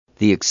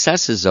The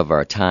excesses of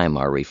our time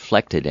are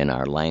reflected in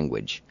our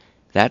language.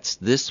 That's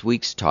this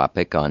week's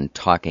topic on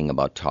Talking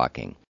About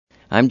Talking.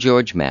 I'm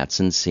George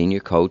Mattson, Senior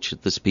Coach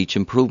at the Speech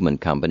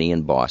Improvement Company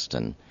in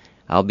Boston.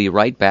 I'll be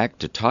right back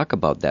to talk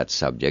about that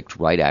subject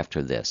right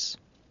after this.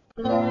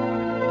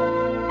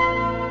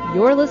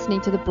 You're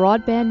listening to the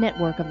broadband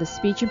network of the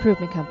Speech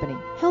Improvement Company,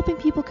 helping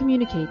people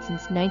communicate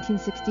since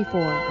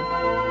 1964.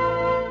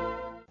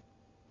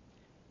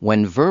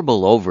 When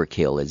verbal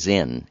overkill is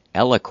in,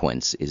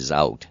 eloquence is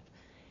out.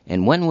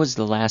 And when was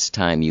the last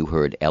time you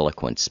heard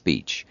eloquent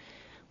speech?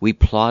 We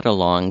plod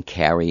along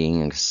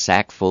carrying a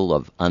sack full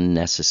of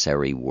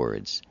unnecessary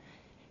words.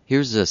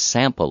 Here's a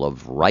sample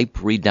of ripe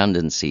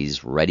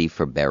redundancies ready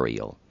for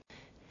burial.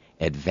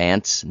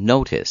 Advance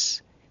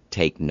notice.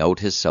 Take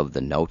notice of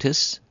the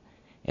notice.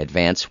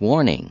 Advance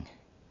warning.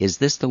 Is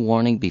this the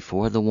warning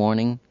before the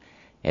warning?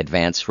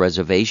 Advance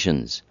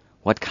reservations.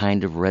 What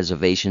kind of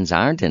reservations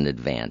aren't in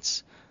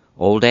advance?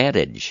 Old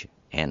adage.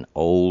 An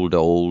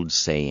old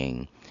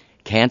saying.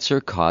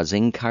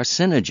 Cancer-causing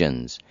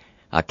carcinogens.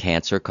 A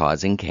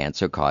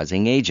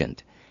cancer-causing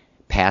agent.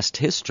 Past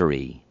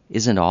history.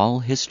 Isn't all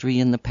history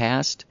in the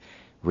past?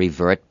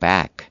 Revert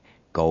back.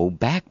 Go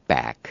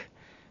back.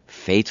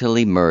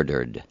 Fatally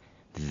murdered.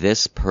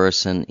 This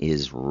person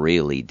is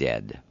really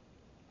dead.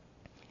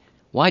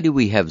 Why do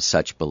we have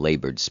such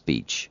belabored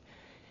speech?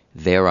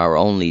 There are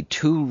only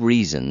two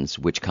reasons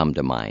which come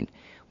to mind.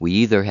 We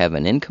either have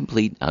an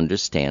incomplete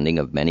understanding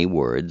of many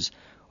words,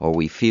 or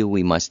we feel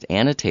we must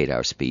annotate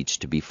our speech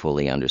to be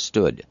fully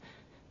understood.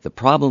 The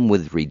problem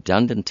with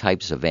redundant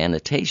types of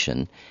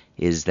annotation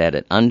is that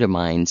it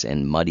undermines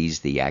and muddies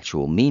the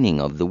actual meaning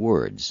of the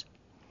words.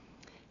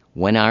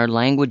 When our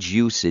language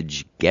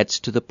usage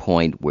gets to the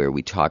point where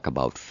we talk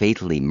about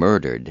fatally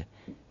murdered,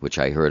 which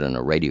I heard on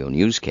a radio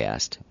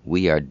newscast,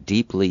 we are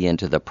deeply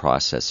into the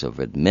process of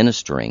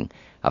administering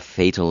a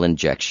fatal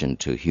injection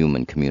to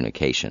human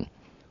communication.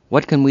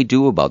 What can we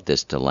do about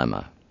this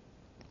dilemma?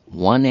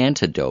 One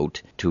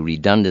antidote to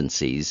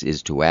redundancies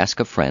is to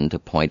ask a friend to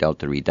point out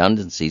the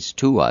redundancies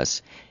to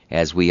us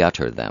as we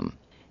utter them.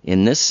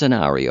 In this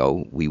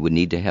scenario, we would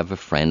need to have a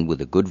friend with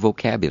a good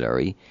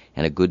vocabulary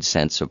and a good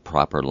sense of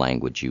proper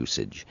language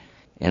usage.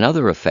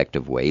 Another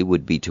effective way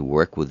would be to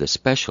work with a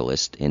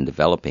specialist in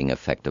developing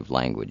effective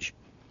language.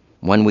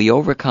 When we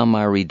overcome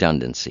our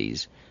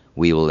redundancies,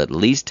 we will at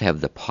least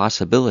have the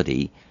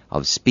possibility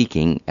of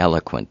speaking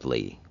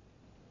eloquently.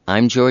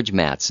 I'm George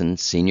Mattson,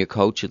 Senior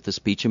Coach at the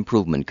Speech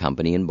Improvement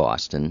Company in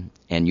Boston,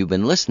 and you've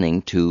been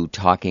listening to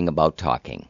Talking About Talking.